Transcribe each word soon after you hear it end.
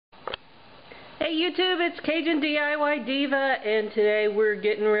Hey YouTube, it's Cajun DIY Diva, and today we're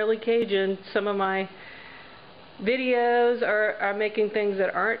getting really Cajun. Some of my videos are making things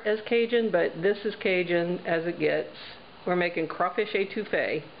that aren't as Cajun, but this is Cajun as it gets. We're making crawfish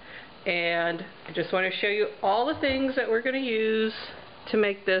étouffée, and I just want to show you all the things that we're going to use to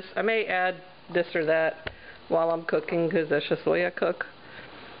make this. I may add this or that while I'm cooking because that's just the way I cook.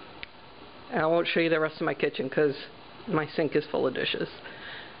 And I won't show you the rest of my kitchen because my sink is full of dishes.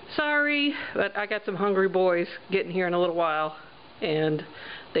 Sorry, but I got some hungry boys getting here in a little while, and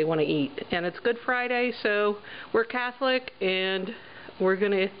they want to eat. And it's Good Friday, so we're Catholic, and we're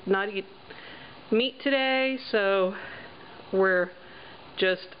going to not eat meat today, so we're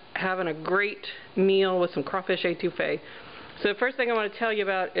just having a great meal with some crawfish étouffée. So the first thing I want to tell you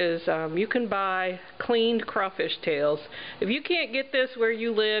about is you can buy cleaned crawfish tails. If you can't get this where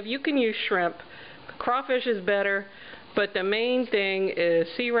you live, you can use shrimp. Crawfish is better. But the main thing is,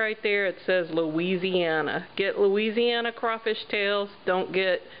 see right there, it says Louisiana. Get Louisiana crawfish tails. Don't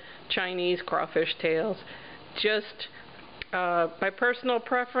get Chinese crawfish tails. Just my personal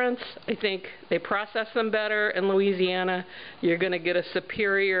preference, I think they process them better in Louisiana. You're going to get a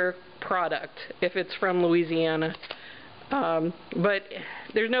superior product if it's from Louisiana. But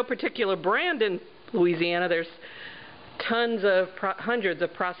there's no particular brand in Louisiana. There's tons of, hundreds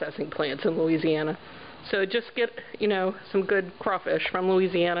of processing plants in Louisiana. So just get, some good crawfish from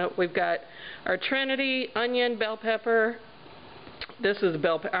Louisiana. We've got our Trinity, onion, bell pepper. This is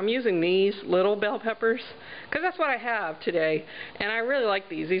bell pepper. I'm using these little bell peppers because that's what I have today. And I really like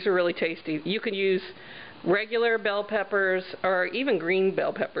these. These are really tasty. You can use regular bell peppers or even green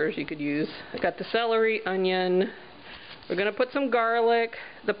bell peppers you could use. I've got the celery, onion. We're going to put some garlic,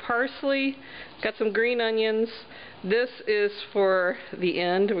 the parsley, got some green onions. This is for the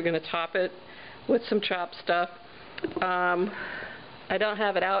end. We're going to top it with some chopped stuff. I don't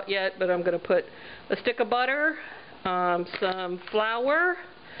have it out yet, but I'm going to put a stick of butter, some flour,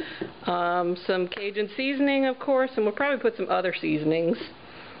 some Cajun seasoning, of course, and we'll probably put some other seasonings.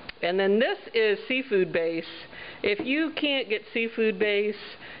 And then this is seafood base. If you can't get seafood base,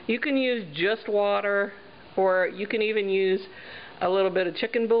 you can use just water, or you can even use a little bit of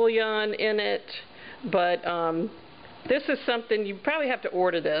chicken bouillon in it. But this is something, you probably have to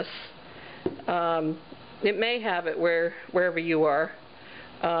order this. It may have it wherever you are.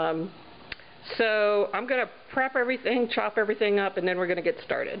 So I'm going to prep everything, chop everything up, and then we're going to get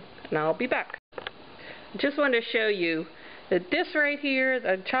started. And I'll be back. Just wanted to show you that this right here,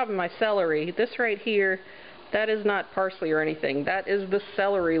 I'm chopping my celery, this right here, that is not parsley or anything. That is the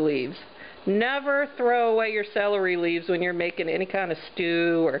celery leaves. Never throw away your celery leaves when you're making any kind of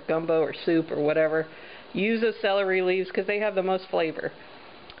stew or gumbo or soup or whatever. Use those celery leaves because they have the most flavor.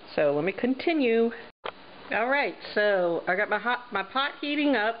 So let me continue. Alright, so I got my pot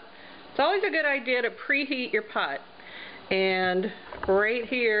heating up. It's always a good idea to preheat your pot. And right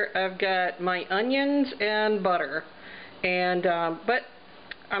here I've got my onions and butter. And but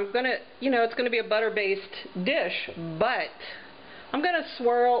I'm gonna, it's gonna be a butter-based dish, but I'm gonna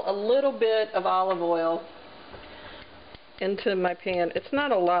swirl a little bit of olive oil into my pan. It's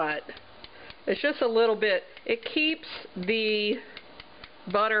not a lot. It's just a little bit. It keeps the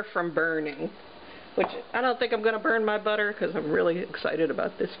butter from burning, which I don't think I'm going to burn my butter because I'm really excited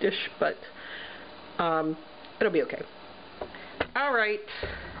about this dish, but it'll be okay. Alright,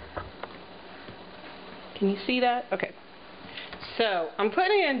 can you see that? Okay, so I'm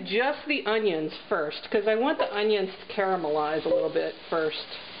putting in just the onions first because I want the onions to caramelize a little bit first.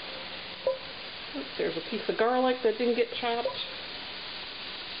 Oops, there's a piece of garlic that didn't get chopped.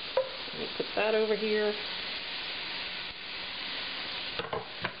 Let me put that over here.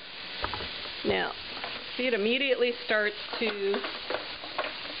 Now, see, it immediately starts to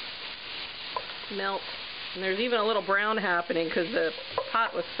melt, and there's even a little brown happening because the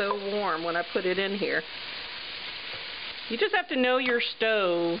pot was so warm when I put it in here. You just have to know your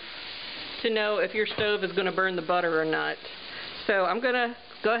stove to know if your stove is going to burn the butter or not. So I'm going to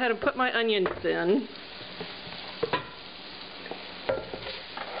go ahead and put my onions in.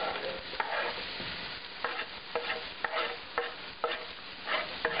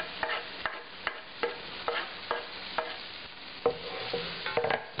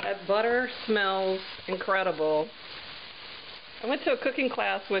 Butter smells incredible. I went to a cooking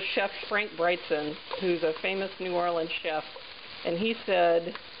class with Chef Frank Brightson, who's a famous New Orleans chef, and he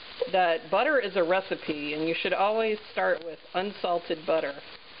said that butter is a recipe and you should always start with unsalted butter.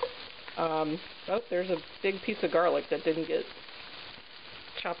 Oh, there's a big piece of garlic that didn't get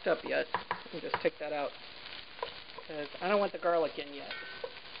chopped up yet. Let me just take that out because I don't want the garlic in yet.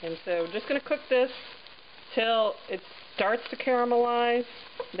 And so I'm just going to cook this till it starts to caramelize.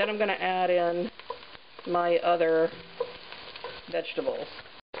 Then I'm going to add in my other vegetables.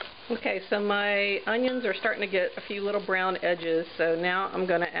 Okay, so my onions are starting to get a few little brown edges, so now I'm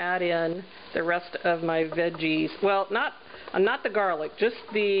going to add in the rest of my veggies. Well, not the garlic, just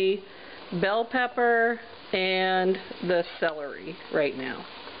the bell pepper and the celery right now.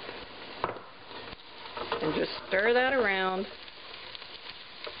 And just stir that around.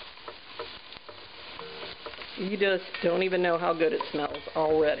 You just don't even know how good it smells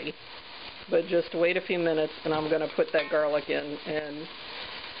already. But just wait a few minutes and I'm going to put that garlic in, and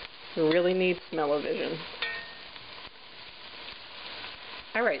you really need smell-o-vision.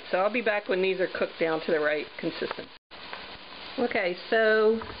 Alright, so I'll be back when these are cooked down to the right consistency. Okay,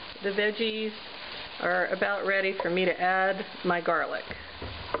 so the veggies are about ready for me to add my garlic.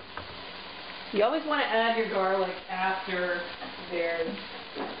 You always want to add your garlic after there's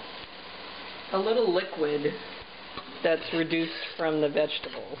a little liquid that's reduced from the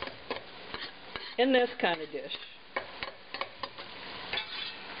vegetables in this kind of dish.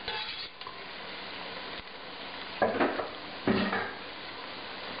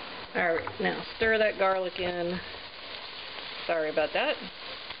 Alright, now stir that garlic in. Sorry about that.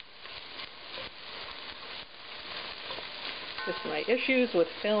 Just my issues with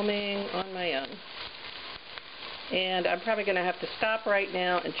filming on my own. And I'm probably going to have to stop right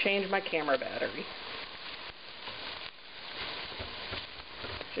now and change my camera battery.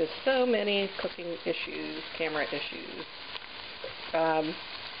 Just so many cooking issues, camera issues.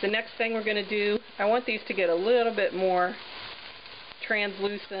 The next thing we're going to do, I want these to get a little bit more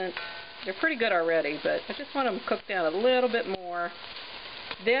translucent. They're pretty good already, but I just want them cooked down a little bit more.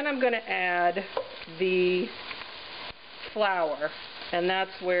 Then I'm going to add the flour, and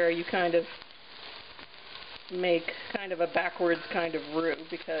that's where you kind of make kind of a backwards kind of roux,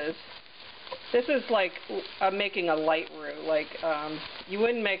 because this is like I'm making a light roux. Like you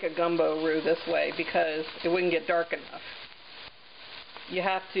wouldn't make a gumbo roux this way because it wouldn't get dark enough. You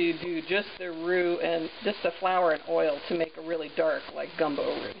have to do just the roux and just the flour and oil to make a really dark, like gumbo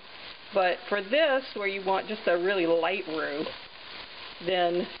roux. But for this, where you want just a really light roux,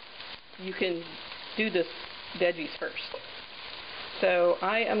 then you can do this veggies first. So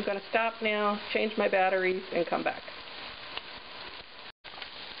I am going to stop now, change my batteries, and come back.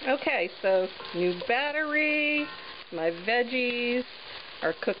 Okay, so new battery. My veggies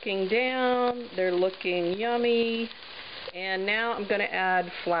are cooking down. They're looking yummy. And now I'm going to add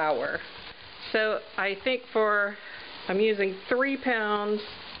flour. So I think I'm using 3 pounds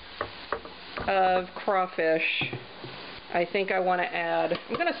of crawfish. I think I want to add,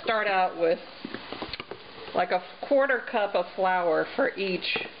 I'm going to start out with like a 1/4 cup of flour for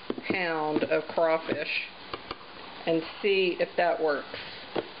each pound of crawfish and see if that works.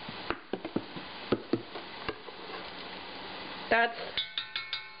 That's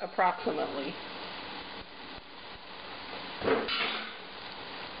approximately.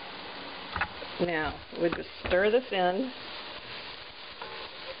 Now, we just stir this in.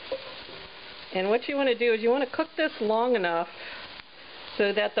 And what you want to do is you want to cook this long enough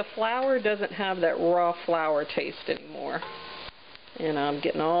so that the flour doesn't have that raw flour taste anymore. And I'm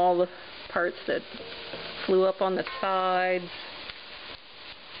getting all the parts that flew up on the sides.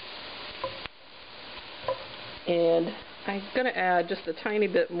 And I'm going to add just a tiny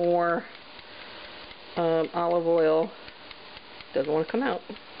bit more olive oil. Doesn't want to come out.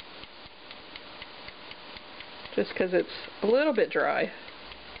 Just because it's a little bit dry.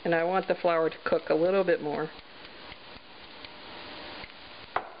 And I want the flour to cook a little bit more.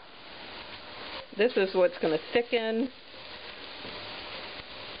 This is what's going to thicken.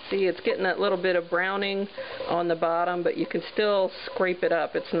 See, it's getting that little bit of browning on the bottom, but you can still scrape it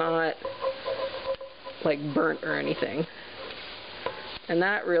up. It's not like burnt or anything. And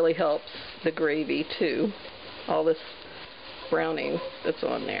that really helps the gravy too. All this browning that's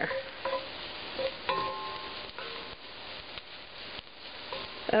on there.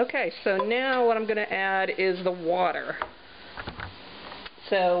 Okay, so now what I'm going to add is the water.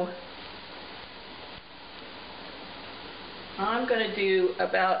 So I'm going to do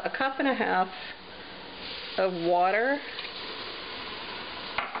about 1.5 cups of water,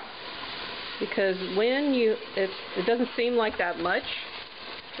 because when it doesn't seem like that much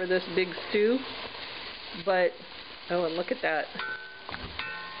for this big stew, but oh, and look at that.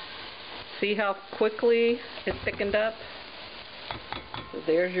 See how quickly it thickened up? So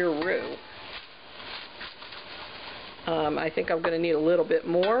there's your roux. I think I'm going to need a little bit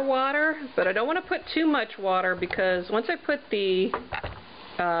more water, but I don't want to put too much water, because once I put the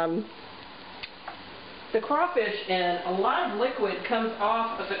crawfish in, a lot of liquid comes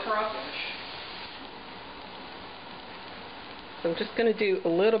off of the crawfish. So I'm just going to do a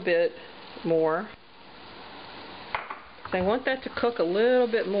little bit more. So I want that to cook a little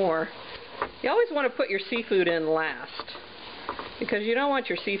bit more. You always want to put your seafood in last, because you don't want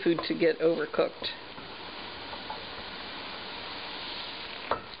your seafood to get overcooked.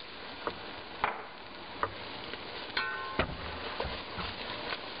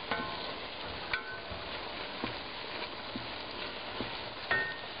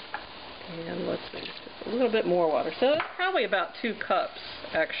 And let's see, just a little bit more water. So it's probably about 2 cups,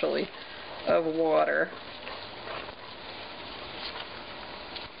 actually, of water.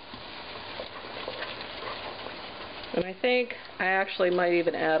 And I think I actually might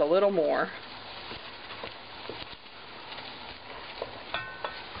even add a little more.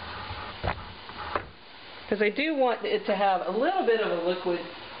 Because I do want it to have a little bit of a liquid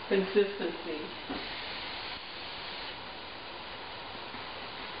consistency.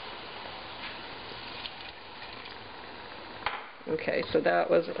 Okay, so that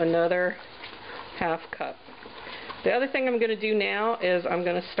was another ½ cup. The other thing I'm going to do now is I'm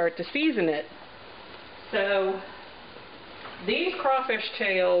going to start to season it. So these crawfish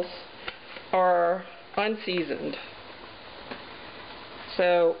tails are unseasoned.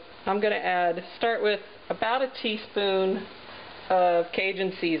 So I'm going to start with about a teaspoon of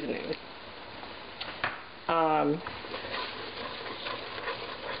Cajun seasoning.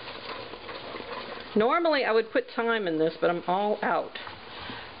 Normally I would put thyme in this, but I'm all out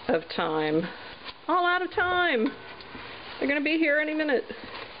of thyme. All out of thyme! They're going to be here any minute.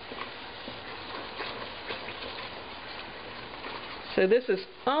 So this is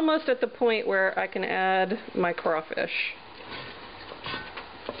almost at the point where I can add my crawfish.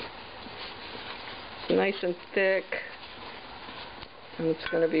 It's nice and thick, and it's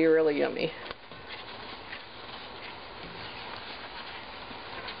going to be really yummy.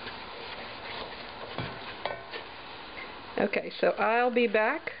 Okay, so I'll be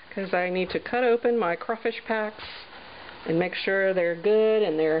back because I need to cut open my crawfish packs and make sure they're good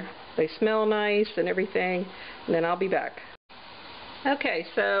and they smell nice and everything, and then I'll be back. Okay,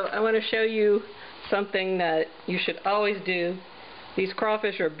 so I want to show you something that you should always do. These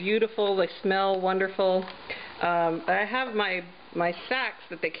crawfish are beautiful, they smell wonderful. I have my sacks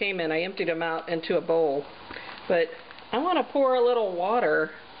that they came in, I emptied them out into a bowl. But I want to pour a little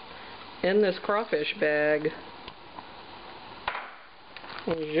water in this crawfish bag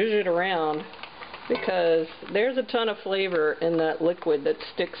and zhuzh it around, because there's a ton of flavor in that liquid that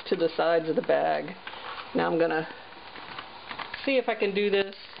sticks to the sides of the bag. Now I'm going to see if I can do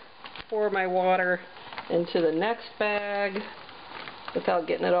this, pour my water into the next bag without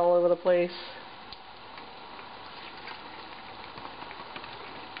getting it all over the place.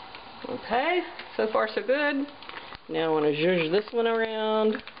 Okay, so far so good. Now I want to zhuzh this one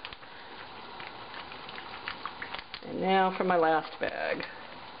around. And now for my last bag.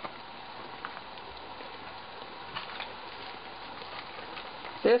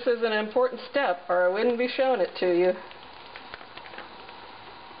 This is an important step, or I wouldn't be showing it to you.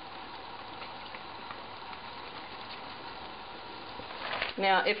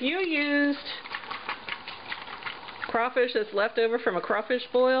 Now, if you used crawfish that's left over from a crawfish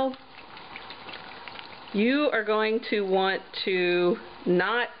boil, you are going to want to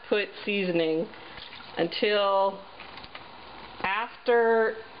not put seasoning until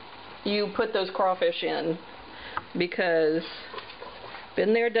after you put those crawfish in, because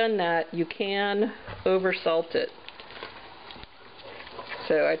been there, done that, you can over salt it.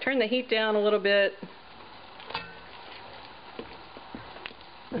 So I turn the heat down a little bit,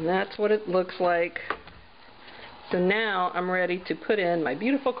 and that's what it looks like. So now I'm ready to put in my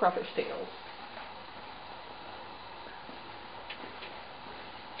beautiful crawfish tails.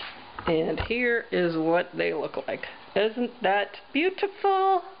 And here is what they look like. Isn't that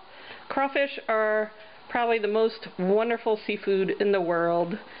beautiful? Crawfish are probably the most wonderful seafood in the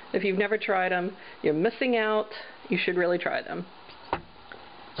world. If you've never tried them, you're missing out. You should really try them.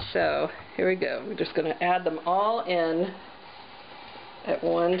 So here we go. We're just going to add them all in at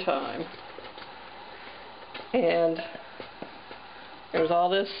one time. And there's all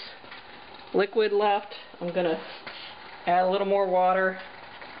this liquid left. I'm going to add a little more water.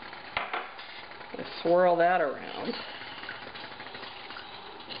 Swirl that around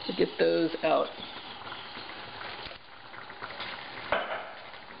to get those out.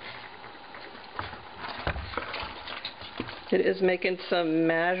 It is making some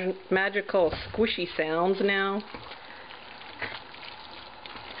magical squishy sounds now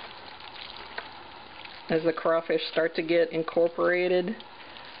as the crawfish start to get incorporated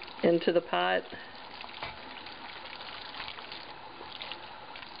into the pot.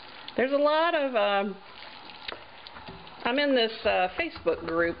 There's a lot of I'm in this Facebook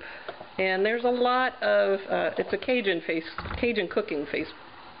group, and there's a lot of, it's a Cajun cooking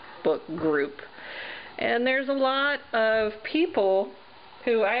Facebook group, and there's a lot of people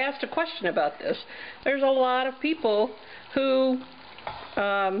who, I asked a question about this, there's a lot of people who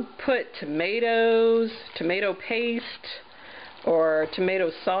put tomatoes, tomato paste, or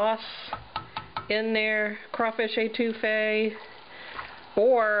tomato sauce in their crawfish étouffée,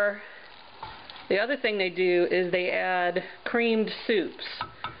 or the other thing they do is they add creamed soups,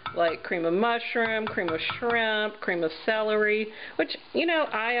 like cream of mushroom, cream of shrimp, cream of celery, which, you know,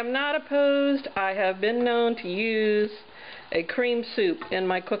 I am not opposed. I have been known to use a cream soup in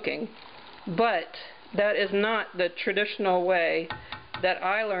my cooking, but that is not the traditional way that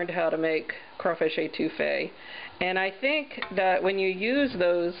I learned how to make crawfish étouffée. And I think that when you use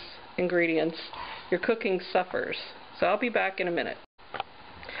those ingredients, your cooking suffers. So I'll be back in a minute.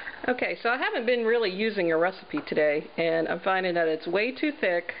 Okay, so I haven't been really using a recipe today, and I'm finding that it's way too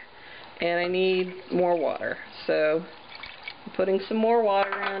thick and I need more water. So I'm putting some more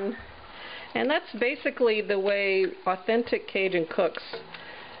water in, and that's basically the way authentic Cajun cooks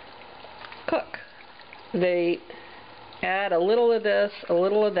cook. They add a little of this, a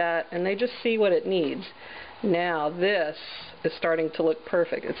little of that, and they just see what it needs. Now this is starting to look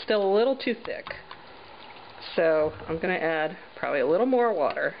perfect. It's still a little too thick, so I'm going to add probably a little more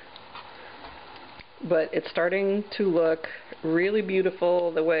water. But it's starting to look really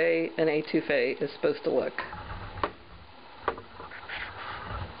beautiful the way an étouffée is supposed to look.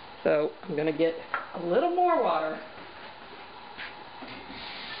 So I'm going to get a little more water.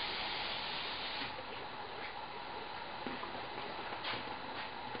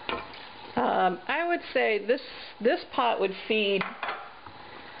 I would say this pot would feed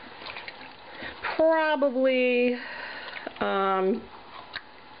probably, I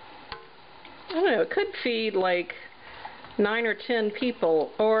don't know, it could feed like 9 or 10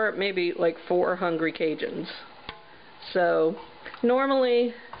 people, or maybe like 4 hungry Cajuns. So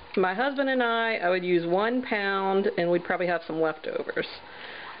normally my husband and I would use 1 pound, and we'd probably have some leftovers.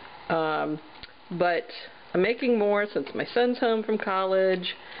 But I'm making more since my son's home from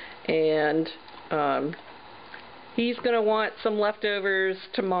college, and he's going to want some leftovers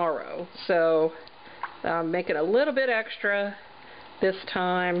tomorrow. So I'm making a little bit extra this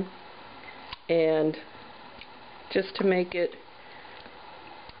time, and just to make it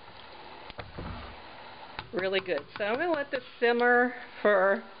really good. So I'm going to let this simmer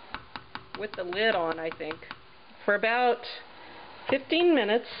with the lid on, I think, for about 15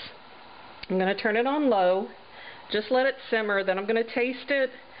 minutes. I'm going to turn it on low, just let it simmer, then I'm going to taste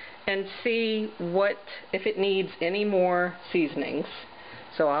it and see if it needs any more seasonings.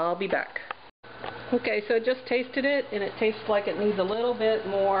 So I'll be back. Okay, so I just tasted it, and it tastes like it needs a little bit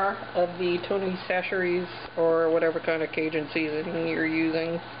more of the Tony Chachere's or whatever kind of Cajun seasoning you're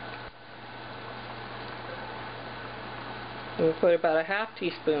using. We'll put about a ½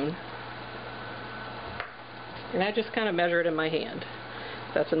 teaspoon. And I just kind of measure it in my hand.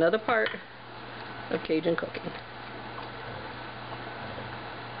 That's another part of Cajun cooking.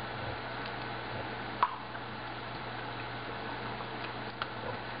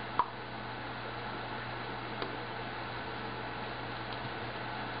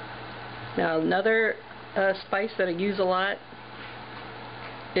 Now another spice that I use a lot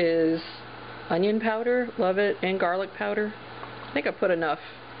is onion powder. Love it. And garlic powder. I think I put enough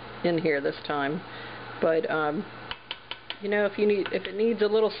in here this time. But you know, if it needs a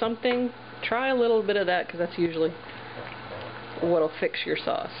little something, try a little bit of that, because that's usually what'll fix your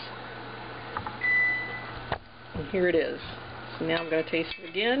sauce. And here it is. So now I'm going to taste it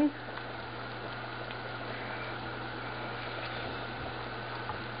again.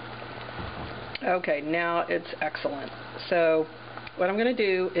 Okay, now it's excellent. So what I'm going to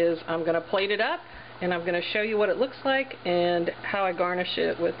do is I'm going to plate it up, and I'm going to show you what it looks like and how I garnish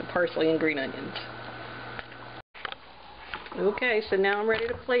it with the parsley and green onions. Okay, so now I'm ready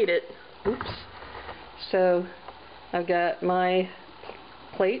to plate it. Oops. So I've got my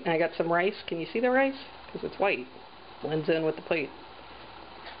plate, and I got some rice. Can you see the rice? Because it's white. Blends in with the plate.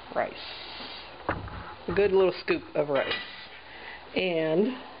 Rice. A good little scoop of rice.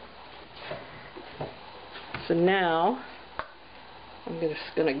 And so now I'm just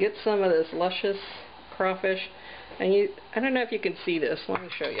going to get some of this luscious crawfish. And I don't know if you can see this. Let me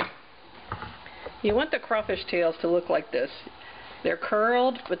show you. You want the crawfish tails to look like this. They're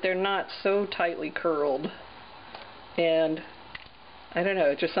curled, but they're not so tightly curled. And I don't know,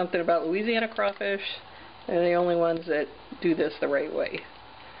 it's just something about Louisiana crawfish. They're the only ones that do this the right way.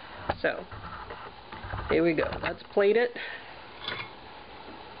 So here we go. Let's plate it.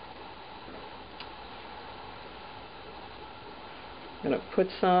 I'm going to put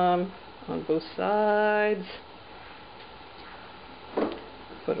some on both sides.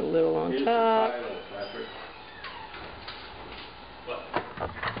 Put a little on top.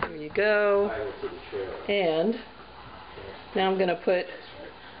 There you go. And now I'm going to put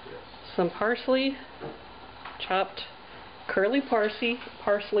some parsley, chopped curly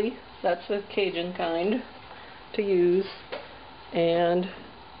parsley, that's the Cajun kind to use, and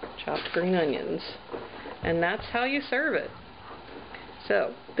chopped green onions. And that's how you serve it.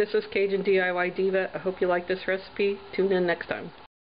 So, this is Cajun DIY Diva. I hope you like this recipe. Tune in next time.